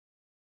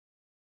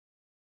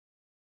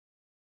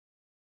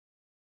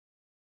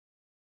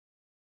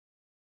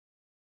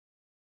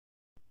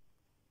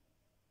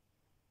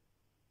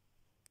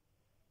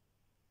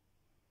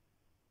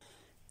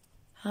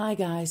Hi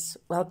guys,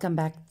 welcome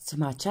back to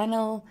my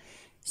channel.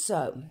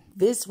 So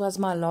this was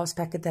my last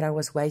packet that I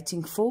was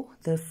waiting for,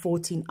 the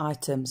 14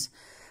 items.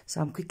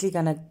 So I'm quickly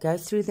going to go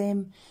through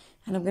them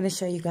and I'm going to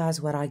show you guys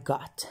what I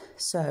got.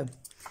 So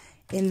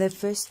in the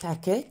first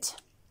packet,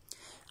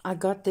 I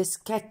got this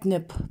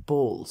catnip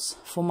balls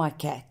for my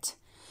cat.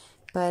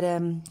 But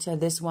so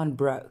this one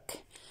broke.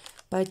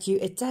 But you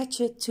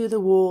attach it to the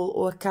wall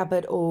or a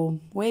cupboard or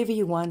wherever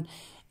you want,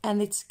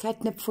 and it's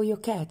catnip for your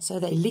cat. So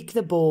they lick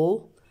the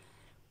ball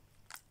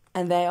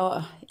and they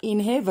are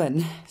in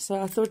heaven.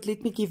 So I thought,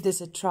 let me give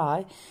this a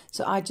try.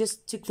 So I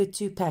just took the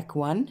 2-pack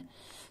one.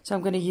 So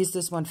I'm going to use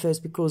this one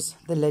first because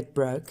the lid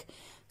broke.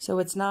 So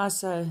it's nice,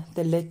 so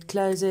the lid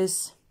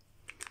closes,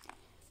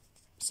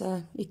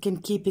 so it can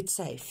keep it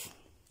safe.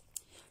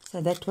 So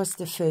that was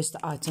the first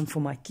item for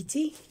my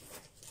kitty.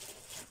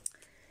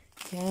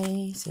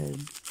 Okay, so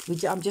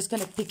I'm just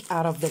going to pick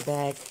out of the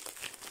bag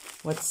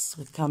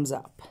what comes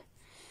up.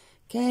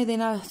 Okay, then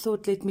I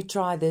thought, let me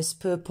try this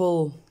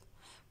purple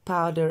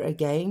powder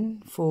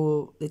again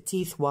for the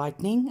teeth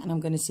whitening, and I'm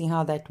going to see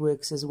how that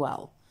works as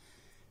well.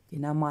 You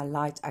know, my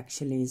light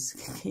actually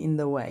is in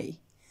the way.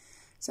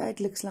 So it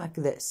looks like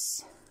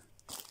this.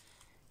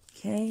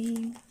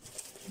 Okay,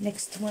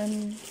 next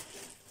one.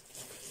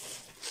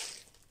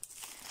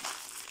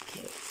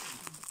 Okay.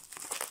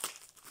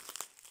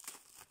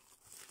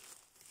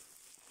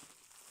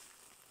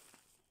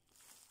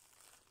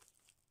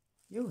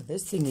 Yo,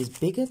 this thing is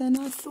bigger than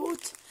I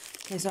thought.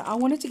 Okay, so I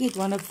wanted to get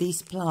one of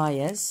these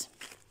pliers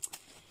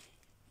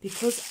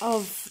because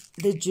of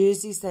the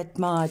jerseys that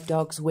my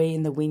dogs wear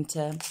in the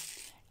winter.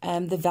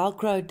 The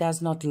Velcro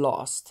does not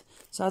last.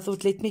 So I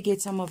thought, let me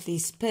get some of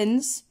these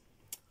pins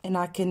and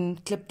I can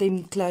clip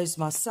them closed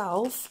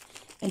myself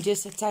and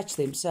just attach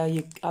them.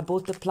 So I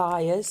bought the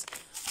pliers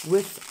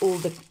with all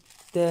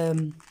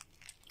the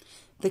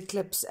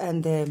clips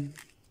and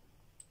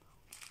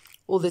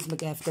all this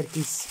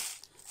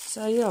McGafferties.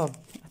 So yeah,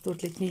 I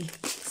thought, let me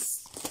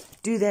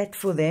do that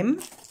for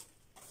them.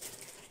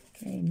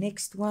 Okay,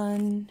 next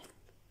one.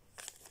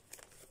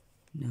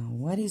 Now,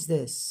 what is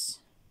this?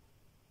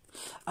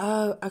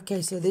 Oh,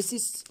 okay, so this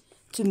is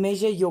to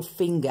measure your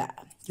finger,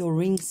 your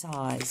ring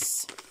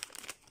size.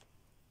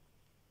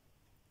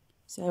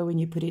 So when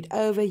you put it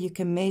over, you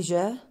can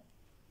measure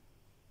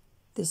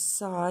the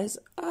size.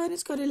 Oh, and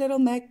it's got a little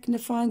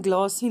magnifying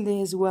glass in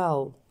there as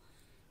well.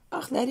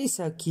 Oh, that is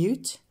so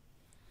cute.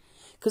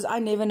 Because I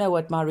never know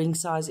what my ring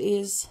size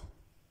is.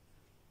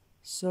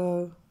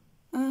 So,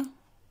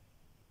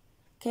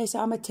 okay, so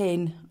I'm a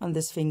 10 on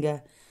this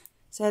finger.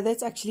 So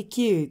that's actually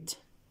cute.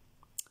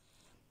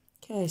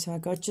 Okay, so I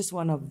got just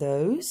one of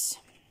those.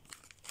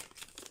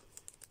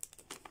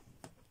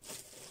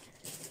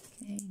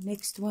 Okay,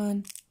 next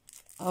one.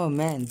 Oh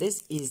man,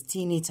 this is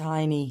teeny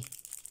tiny.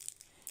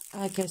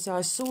 Okay, so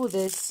I saw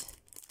this.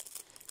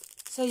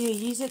 So you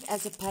use it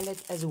as a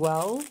palette as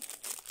well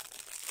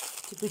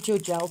to put your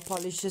gel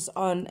polishes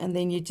on, and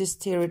then you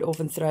just tear it off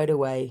and throw it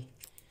away.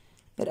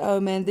 But oh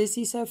man, this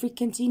is so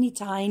freaking teeny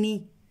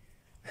tiny.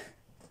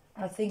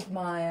 I think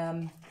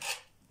my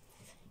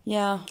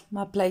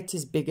my plate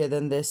is bigger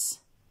than this.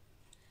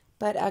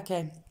 But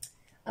okay,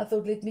 I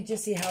thought, let me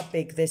just see how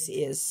big this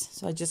is.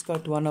 So I just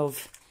got one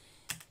of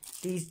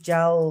these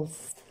gel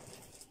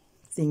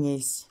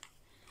thingies.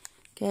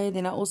 Okay,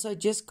 then I also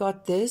just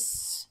got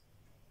this.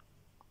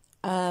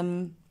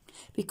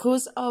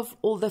 Because of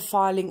all the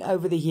filing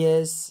over the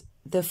years,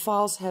 the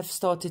files have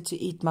started to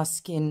eat my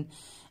skin.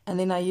 And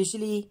then I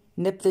usually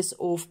nip this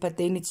off, but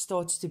then it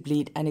starts to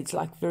bleed and it's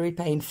like very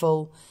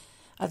painful.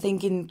 I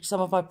think in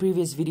some of my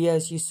previous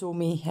videos you saw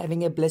me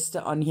having a blister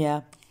on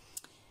here.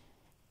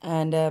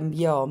 And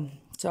yeah,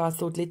 so I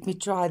thought, let me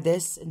try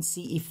this and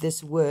see if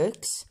this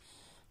works.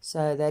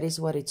 So that is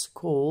what it's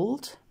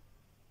called.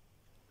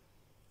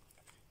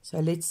 So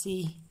let's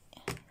see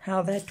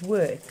how that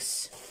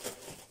works.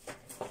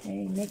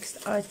 Okay,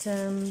 next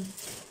item.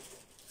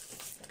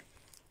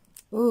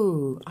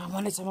 Ooh, I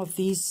wanted some of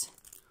these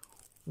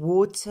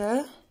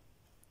water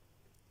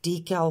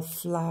decal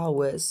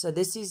flowers. So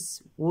this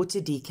is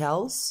water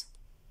decals.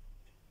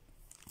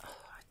 Oh,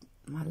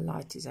 my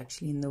light is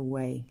actually in the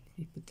way. Let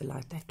me put the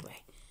light that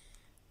way.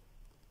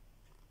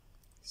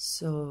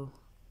 So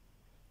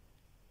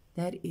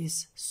that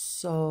is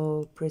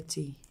so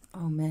pretty.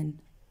 Oh man.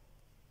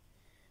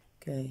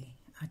 Okay,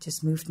 I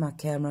just moved my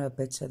camera a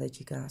bit so that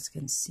you guys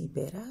can see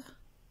better.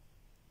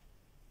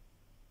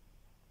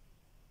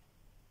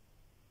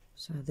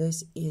 So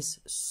this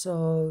is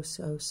so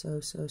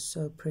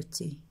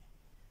pretty.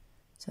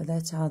 So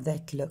that's how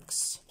that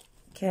looks.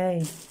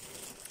 Okay,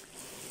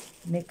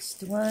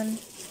 next one.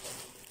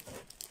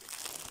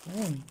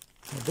 Oh,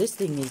 so this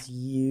thing is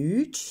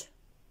huge.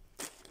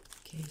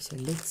 Okay, so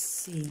let's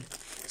see.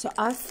 So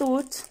I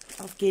thought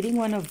of getting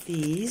one of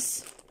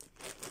these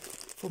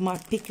for my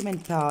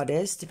pigment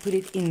powders to put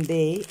it in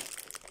there.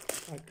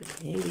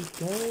 There we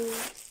go.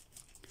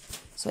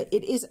 So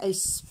it is a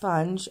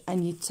sponge,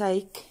 and you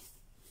take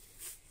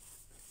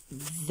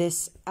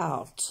this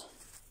out.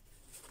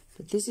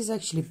 But this is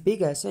actually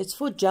bigger, so it's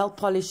for gel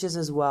polishes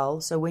as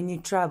well. So when you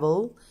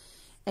travel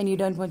and you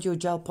don't want your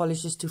gel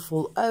polishes to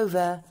fall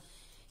over,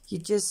 you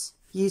just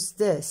use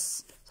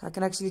this. So I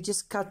can actually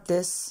just cut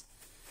this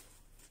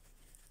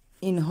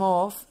in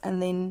half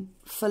and then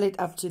fill it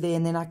up to there,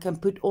 and then I can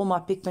put all my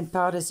pigment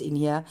powders in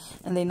here,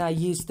 and then I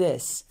use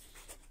this.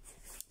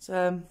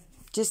 So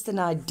just an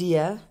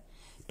idea,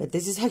 but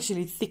this is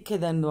actually thicker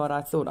than what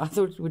I thought. I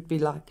thought it would be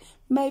like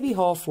maybe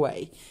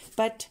halfway,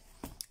 but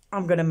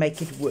I'm gonna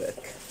make it work.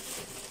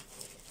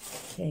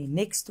 Okay,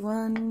 next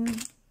one.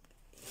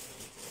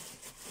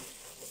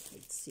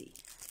 Let's see.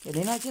 And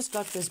then I just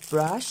got this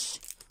brush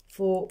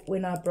for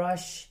when I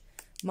brush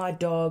my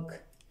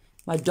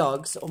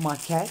dogs or my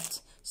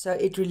cat. So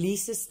it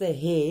releases the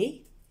hair.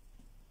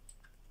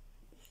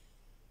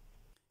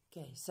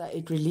 Okay, so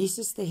it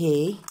releases the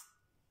hair,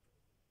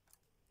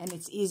 and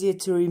it's easier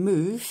to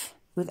remove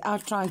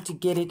without trying to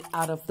get it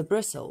out of the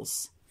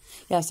bristles.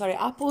 Yeah, sorry,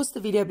 I paused the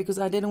video because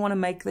I didn't want to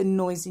make the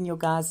noise in your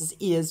guys'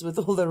 ears with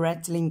all the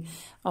rattling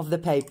of the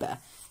paper.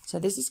 So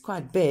this is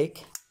quite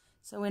big.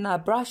 So when I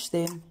brush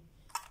them,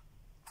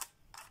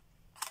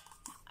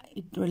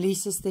 it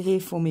releases the hair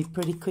for me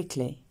pretty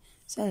quickly.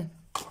 So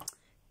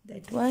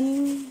that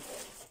one.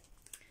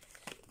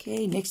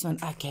 Okay, next one.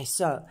 Okay,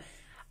 so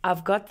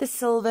I've got the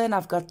silver and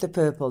I've got the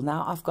purple.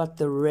 Now I've got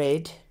the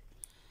red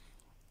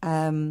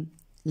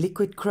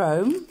liquid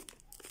chrome.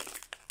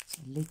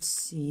 So let's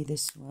see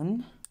this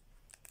one.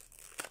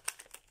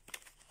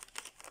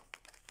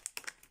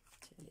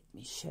 So let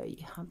me show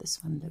you how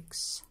this one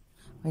looks.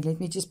 Wait, let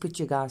me just put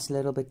you guys a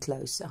little bit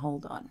closer.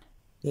 Hold on.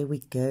 There we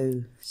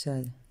go.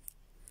 So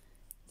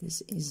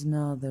this is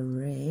now the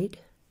red.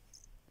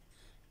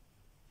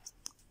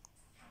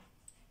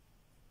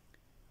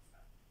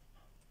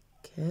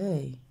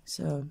 Okay,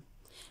 so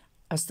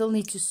I still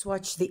need to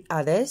swatch the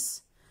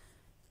others.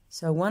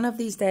 So one of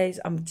these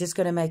days, I'm just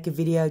going to make a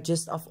video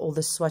just of all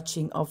the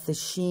swatching of the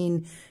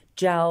SHEIN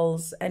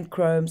gels and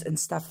chromes and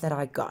stuff that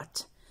I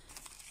got.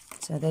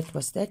 So that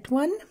was that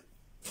one.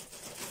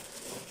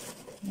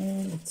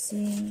 And let's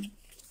see.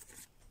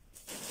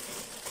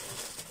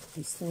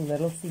 There's still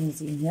little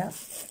things in here.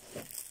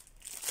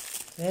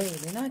 Okay,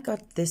 then I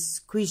got this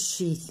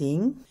squishy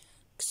thing.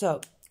 So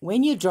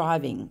when you're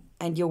driving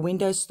and your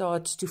window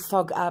starts to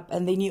fog up,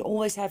 and then you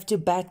always have to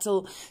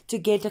battle to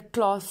get a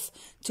cloth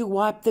to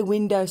wipe the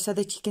window so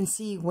that you can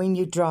see when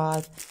you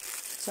drive.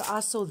 So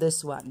I saw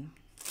this one.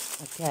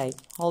 Okay,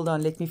 hold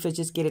on, let me first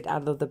just get it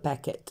out of the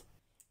packet.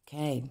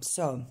 Okay,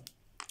 so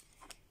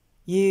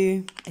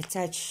you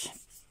attach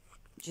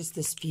just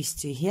this piece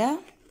to here.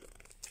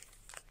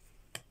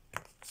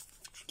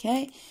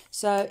 Okay,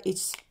 so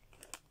it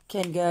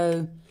can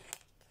go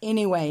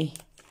anyway.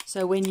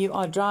 So when you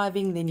are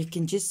driving, then you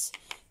can just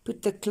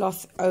put the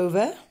cloth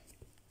over,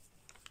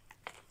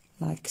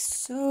 like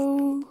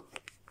so.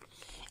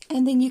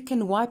 And then you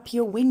can wipe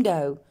your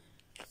window.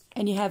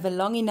 And you have a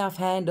long enough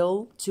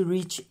handle to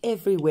reach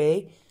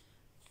everywhere.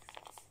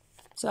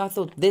 So I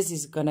thought this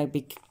is going to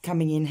be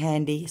coming in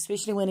handy,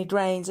 especially when it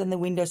rains and the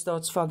window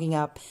starts fogging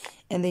up.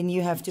 And then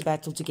you have to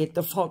battle to get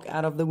the fog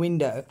out of the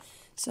window.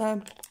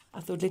 So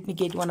I thought, let me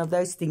get one of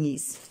those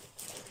thingies.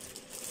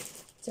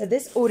 So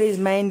this order is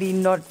mainly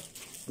not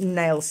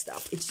nail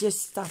stuff. It's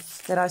just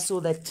stuff that I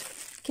saw that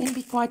can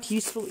be quite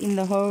useful in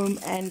the home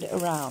and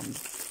around.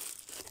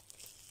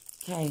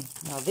 Okay,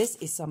 now this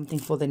is something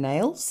for the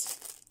nails.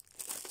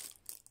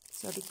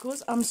 So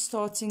because I'm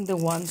starting the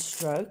one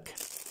stroke,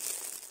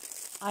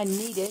 I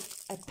needed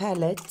a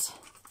palette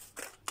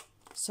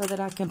so that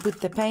I can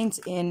put the paint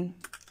in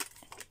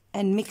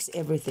and mix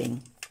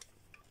everything.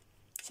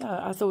 So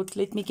I thought,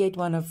 let me get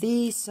one of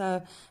these so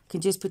I can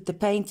just put the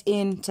paint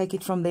in, take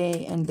it from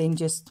there, and then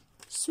just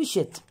swish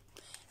it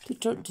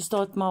to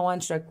start my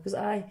one stroke, because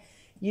I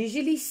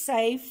usually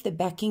save the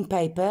backing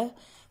paper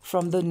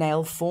from the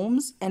nail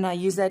forms and I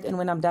use that, and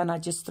when I'm done I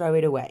just throw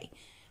it away.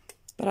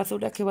 But I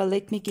thought, okay, well,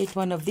 let me get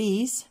one of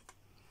these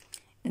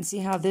and see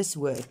how this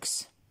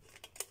works.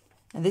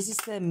 And this is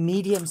the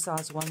medium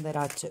size one that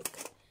I took.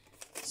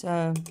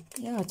 So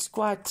yeah, it's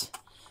quite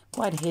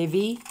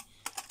heavy,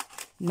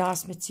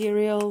 nice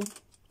material.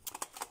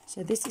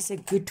 So this is a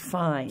good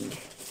find.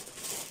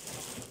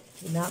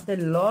 Now the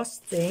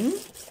last thing.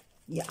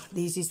 Yeah,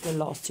 this is the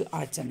last two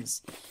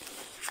items.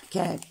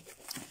 Okay,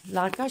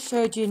 like I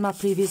showed you in my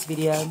previous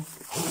video,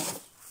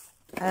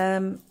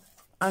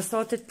 I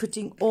started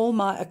putting all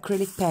my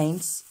acrylic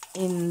paints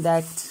in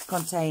that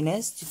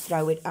containers to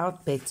throw it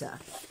out better.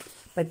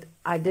 But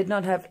I did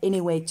not have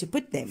anywhere to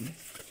put them.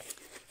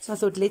 So I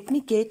thought, let me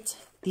get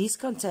these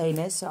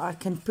containers so I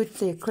can put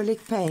the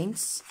acrylic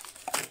paints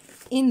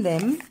in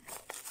them,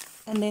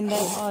 and then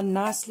they are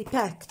nicely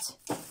packed.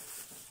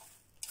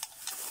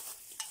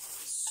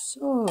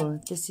 So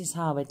this is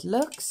how it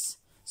looks.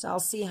 So I'll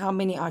see how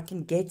many I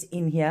can get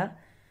in here.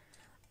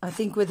 I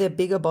think with the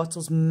bigger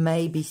bottles,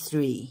 maybe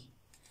 3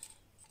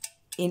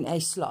 in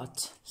a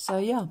slot. So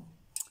yeah,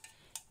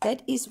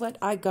 that is what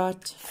I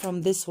got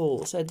from this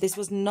haul. So this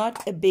was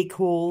not a big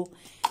haul,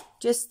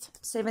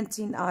 just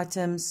 17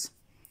 items,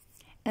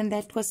 and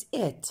that was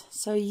it.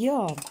 So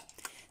yeah,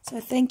 so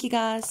thank you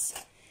guys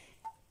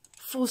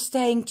for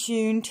staying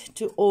tuned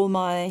to all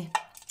my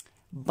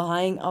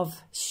buying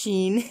of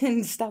SHEIN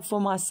and stuff for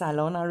my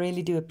salon. I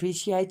really do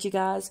appreciate you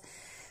guys.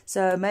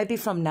 So maybe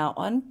from now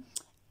on,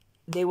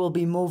 there will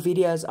be more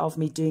videos of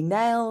me doing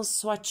nails,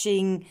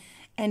 swatching,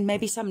 and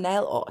maybe some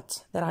nail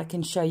art that I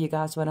can show you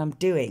guys what I'm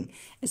doing,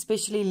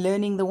 especially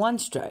learning the one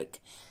stroke.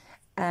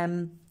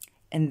 And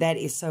that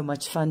is so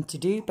much fun to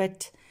do.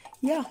 But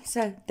yeah,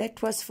 so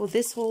that was for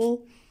this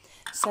haul.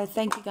 So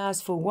thank you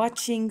guys for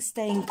watching,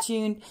 staying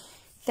tuned.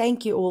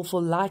 Thank you all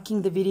for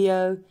liking the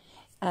video.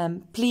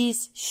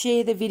 Please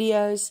share the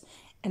videos,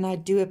 and I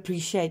do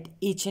appreciate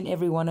each and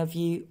every one of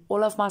you.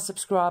 All of my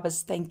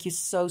subscribers, thank you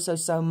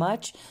so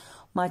much.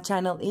 My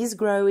channel is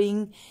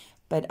growing,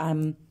 but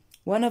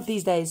one of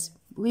these days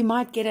we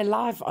might get a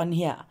live on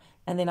here,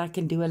 and then I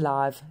can do a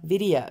live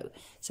video.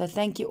 So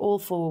thank you all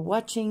for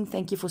watching.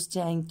 Thank you for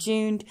staying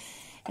tuned,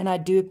 and I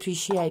do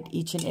appreciate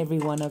each and every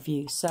one of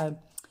you. So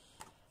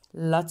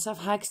lots of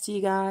hugs to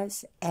you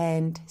guys,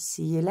 and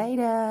see you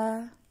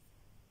later.